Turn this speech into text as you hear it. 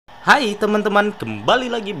Hai teman-teman,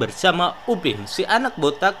 kembali lagi bersama Upin, si anak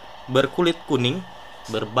botak berkulit kuning,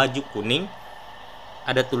 berbaju kuning,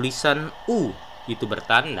 ada tulisan U, itu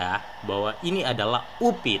bertanda bahwa ini adalah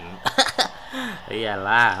Upin.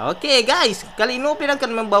 Iyalah, oke guys, kali ini Upin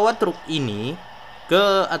akan membawa truk ini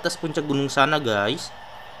ke atas puncak gunung sana guys.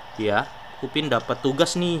 Ya, Upin dapat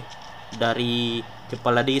tugas nih dari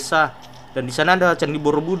kepala desa, dan di sana ada Candi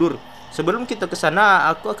Borobudur. Sebelum kita ke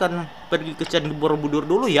sana, aku akan pergi ke Candi Borobudur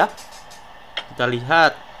dulu ya. Kita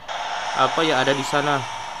lihat apa yang ada di sana.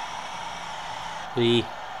 Wih,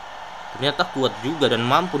 ternyata kuat juga dan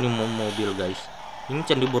mampu nih mobil guys. Ini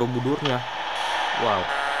Candi Borobudurnya. Wow,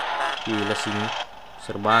 gila sini,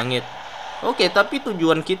 seru banget. Oke, tapi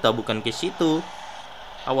tujuan kita bukan ke situ.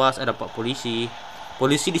 Awas, ada Pak Polisi.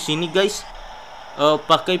 Polisi di sini guys,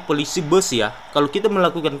 pakai polisi bus ya. Kalau kita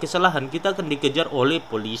melakukan kesalahan, kita akan dikejar oleh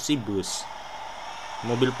polisi bus,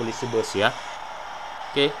 mobil polisi bus ya.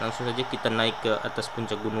 Oke, langsung saja kita naik ke atas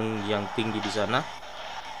puncak gunung yang tinggi di sana.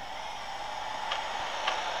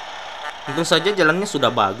 Tentu saja jalannya sudah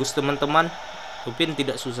bagus teman-teman. Upin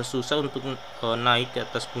tidak susah-susah untuk naik ke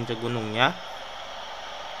atas puncak gunungnya.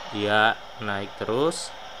 Iya, naik terus.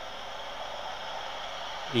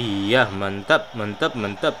 Iya, mantap, mantap,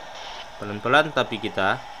 mantap. Pelan-pelan tapi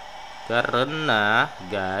kita, karena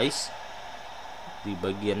guys, di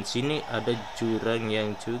bagian sini ada jurang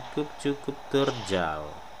yang cukup terjal.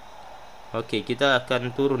 Oke, kita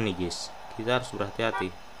akan turun nih guys. Kita harus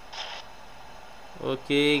berhati-hati.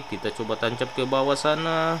 Oke, kita coba tancap ke bawah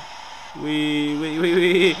sana. Wih,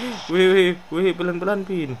 pelan-pelan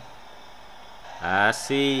Pin.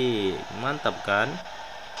 Asik, mantap kan?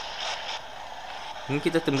 Ini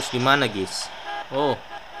kita tembus di mana guys? Oh,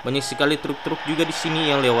 banyak sekali truk-truk juga di sini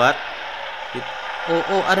yang lewat.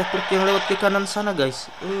 Oh, ada truk yang lewat ke kanan sana guys.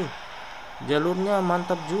 Jalurnya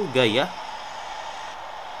mantap juga ya.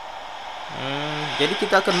 Jadi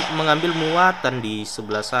kita akan mengambil muatan di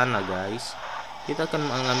sebelah sana guys. Kita akan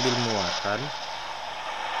mengambil muatan.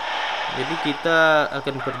 Jadi kita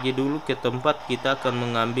akan pergi dulu ke tempat kita akan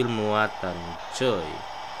mengambil muatan, coy.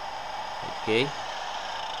 Oke.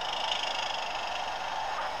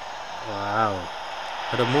 Wow.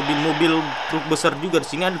 Ada mobil-mobil truk besar juga di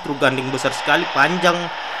sini. Ada truk gandeng besar sekali, panjang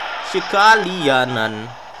sekali ya nan.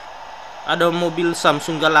 Ada mobil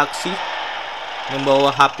Samsung Galaxy membawa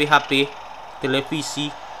HP, televisi,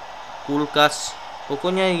 kulkas,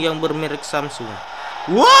 pokoknya yang bermerek Samsung.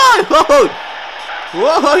 Woi,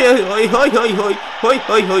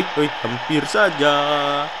 hampir saja.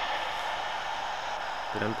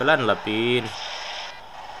 Pelan-pelan lah Pin.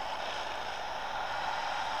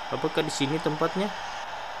 Apakah di sini tempatnya?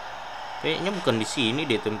 Kayaknya bukan di sini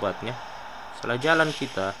deh tempatnya. Salah jalan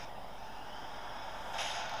kita.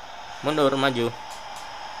 Mundur, maju.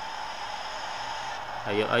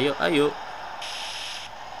 Ayo.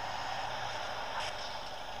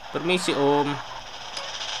 Permisi Om.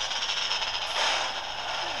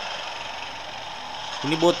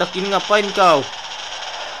 Ini botak ini ngapain kau?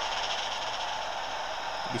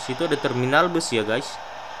 Di situ ada terminal bus ya guys.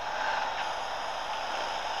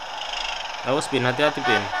 Awas Pin, hati-hati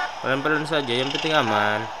Pin. Pelan-pelan saja, yang penting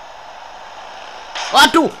aman.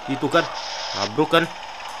 Waduh, itu kan mabruk kan.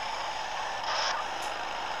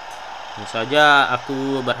 Ini saja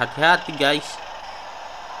aku berhati-hati guys.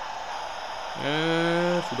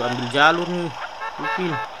 Sudah ambil jalur nih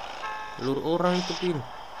Upin. Jalur orang itu Pin.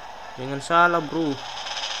 Jangan salah bro.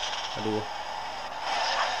 Aduh.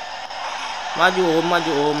 Maju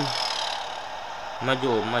om.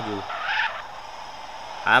 Maju.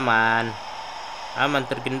 Aman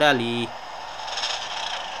terkendali.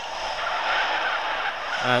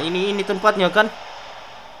 Nah, ini tempatnya kan?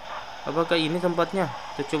 Apakah ini tempatnya?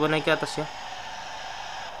 Kita coba naik ke atas ya.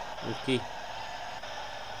 Oke.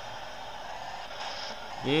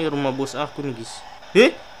 Ini rumah bos aku nih guys.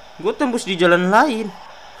 Gue tembus di jalan lain.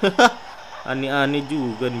 Aneh-aneh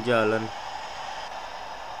juga nih jalan.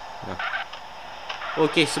 Nah,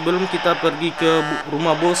 oke, sebelum kita pergi ke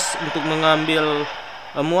rumah bos untuk mengambil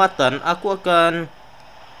muatan, aku akan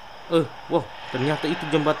wow, ternyata itu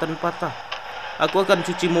jembatan patah. Aku akan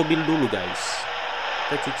cuci mobil dulu guys.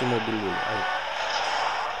 Kita cuci mobil dulu. Ayo.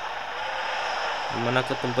 Dimana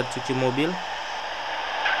ke tempat cuci mobil?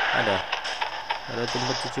 Ada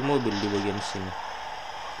tempat cuci mobil di bagian sini.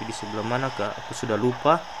 Tapi di sebelah mana kak? Aku sudah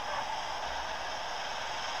lupa.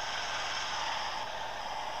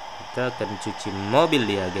 Kita akan cuci mobil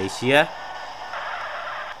ya guys ya.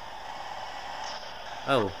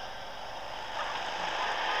 Oh,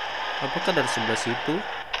 apakah dari sebelah situ?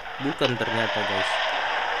 Bukan ternyata guys.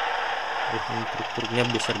 Ini truk-truknya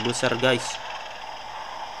besar-besar guys.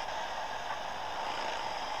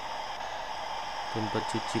 Tempat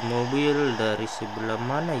cuci mobil dari sebelah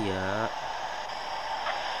mana ya?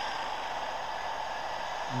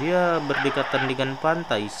 Dia berdekatan dengan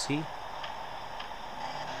pantai sih.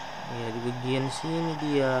 Ya, di bagian sini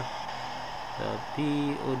dia.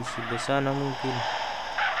 Tapi di sebelah sana mungkin.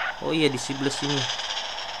 Oh iya, di sebelah sini.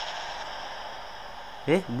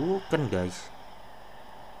 Bukan guys.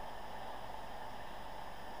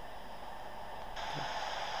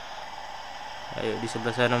 Ayo di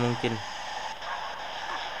sebelah sana mungkin.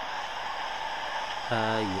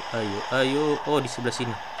 Ayo. Oh, di sebelah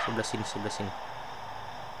sini. Sebelah sini.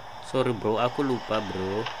 Sorry bro, aku lupa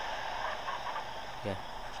bro. Ya.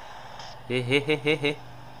 Hehehehe.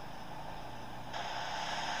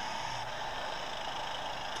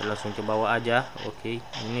 Kita langsung ke bawah aja. Oke,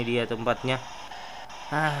 ini dia tempatnya.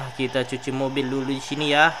 Kita cuci mobil dulu di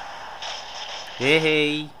sini ya.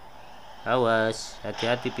 Hehe. Awas,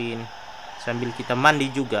 hati-hati Pin. Sambil kita mandi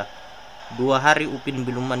juga. 2 hari Upin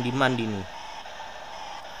belum mandi-mandi nih.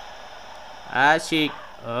 Asik.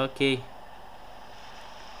 Oke.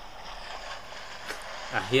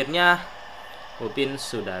 Akhirnya Upin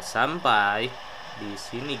sudah sampai di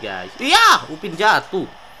sini guys. Iya, Upin jatuh.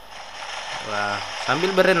 Wah,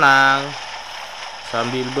 sambil berenang.